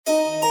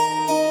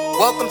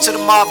Welcome to the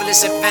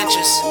Marvelous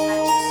Adventures,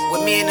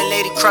 with me and the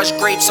lady crush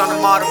grapes on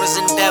the marvelous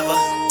endeavor.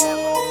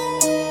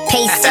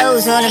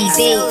 Pesos on them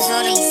beats.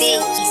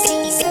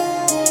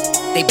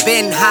 They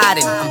been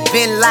hiding, I'm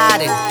been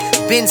Laden,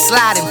 been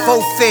sliding,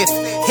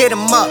 4/5, hit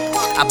 'em up.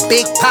 I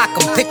big pock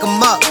 'em, pick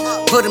 'em up,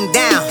 put 'em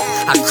down.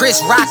 I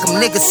Chris Rock 'em,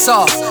 niggas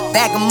soft,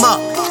 bag 'em up.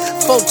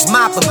 Folks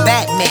moppin',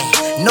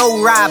 Batman, no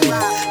robbing,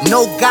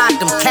 no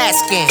Gotham, cat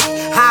scan,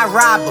 high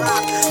rob 'em.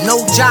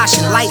 No Josh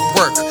and light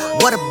work,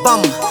 what a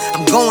bummer.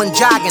 I'm going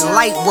jogging,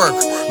 light work,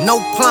 no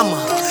plumber,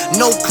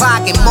 no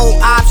clocking, more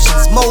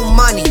options, more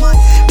money.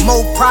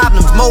 More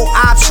problems, more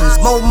options,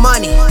 more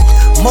money.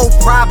 More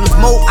problems,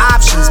 more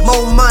options,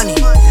 more money.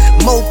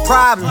 More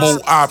problems,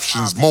 more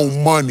options, more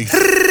money.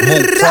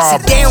 More See,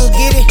 problems. they don't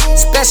get it,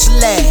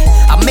 special ed.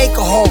 I make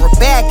a horror,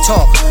 bag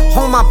talk,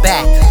 on my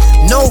back.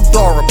 No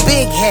Dora,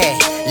 big head,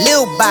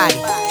 lil body.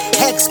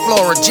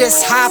 Explorer,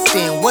 just hopped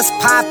in, what's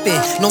poppin'?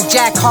 No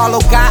Jack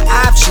Harlow, got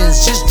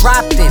options, just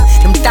dropped in.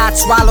 Them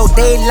thoughts swallowed,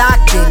 they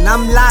locked in,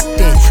 I'm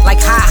locked in. Like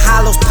hot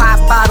hollows, pop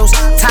bottles,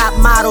 top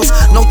models.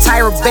 No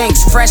Tyra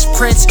Banks, Fresh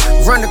Prince,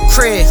 run the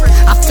crib.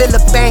 I fill a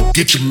bank.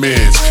 Get your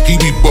mans, he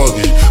be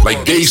bugging.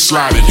 Like they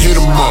sliding, hit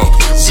 'em up,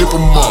 zip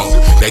 'em up.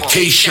 That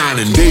K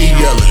shining, they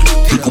yelling,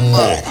 pick 'em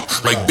up.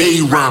 Like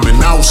they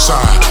rhyming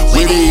outside,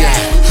 where they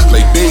at?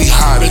 Like they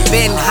hiding.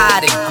 Been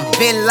hiding, I'm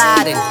been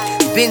Laden,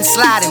 been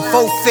sliding,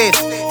 4/5,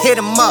 hit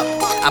 'em up.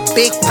 I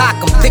big pock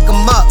 'em, pick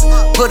 'em up,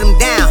 put 'em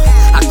down.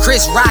 I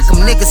Chris Rock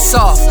 'em, niggas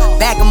soft,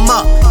 bag 'em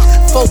up.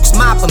 Folks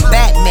moppin',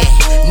 Batman,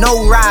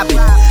 no robbing,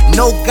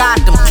 no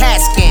Gotham,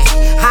 cat scan,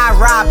 high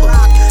rob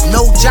 'em.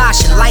 No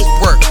Josh and light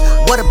work,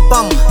 what a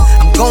bummer.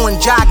 I'm going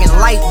jogging,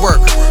 light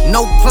work,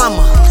 no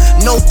plumber,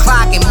 no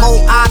clocking,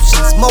 more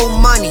options, more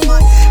money.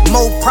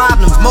 More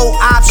problems, more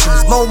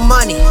options, more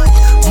money.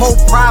 More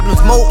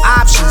problems, more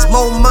options,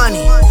 more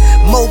money.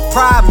 More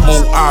problems,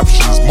 More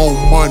options, more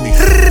money.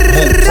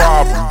 More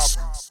problems.